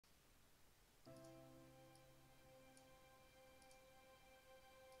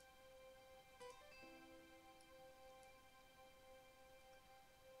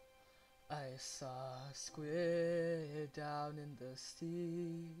I saw a squid down in the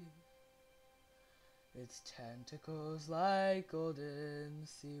sea, its tentacles like golden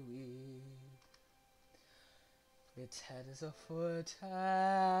seaweed. Its head is a foot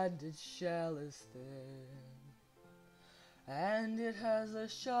and its shell is thin, and it has a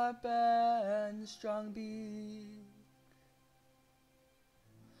sharp and strong beak.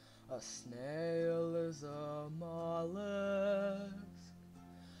 A snail is a mollusk,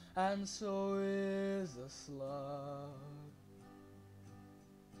 and so is a slug.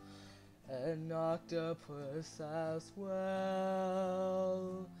 An octopus as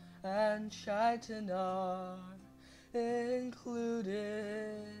well, and chitin are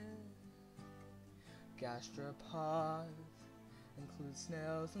included. Gastropods include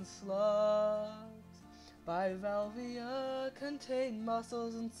snails and slugs. Bivalvia contain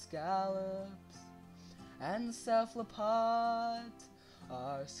mussels and scallops, and cephalopods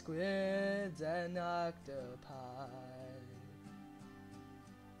are squids and octopi.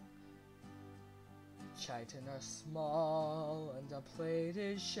 Chitin are small and are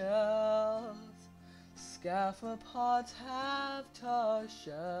plated shells. Cephalopods have tough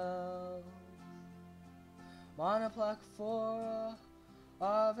shells. Monoplacophora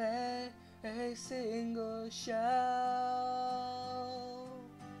of a single shell,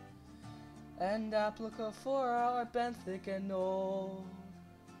 and Aplacophora are benthic and old,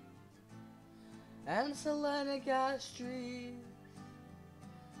 and Selenogastries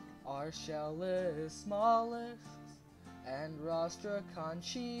are shellless mollusks, and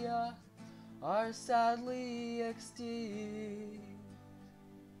Rostraconchia are sadly extinct.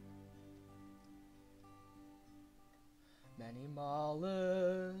 Many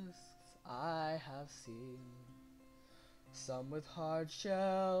mollusks I have seen, some with hard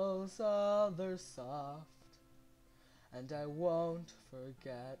shells, others soft, and I won't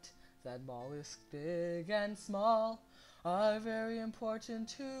forget that mollusks big and small are very important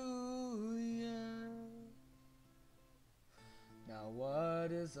to you. Now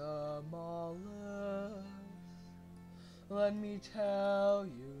what is a mollusk? Let me tell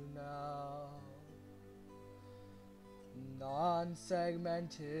you now.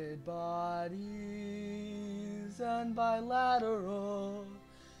 Non-segmented bodies and bilateral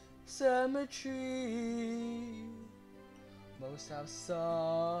symmetry. Most have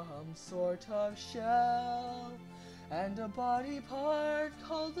some sort of shell and a body part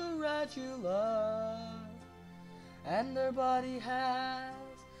called the radula, and their body has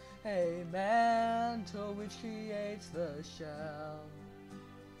a mantle which creates the shell.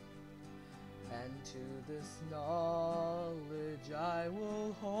 And to this knowledge I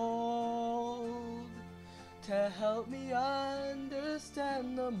will hold to help me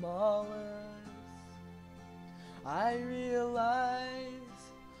understand the mollusks. I realize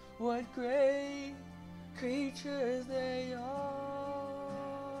what great creatures they are.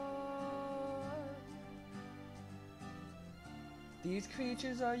 These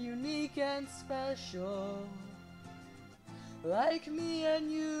creatures are unique and special, like me and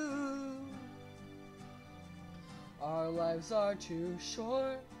you. Our lives are too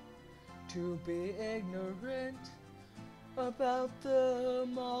short to be ignorant about the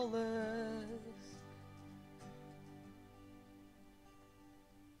mollusk.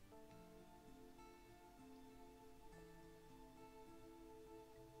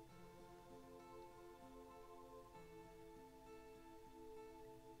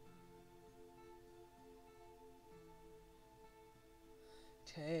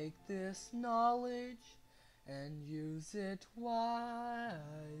 Take this knowledge and use it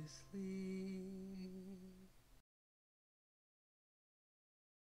wisely.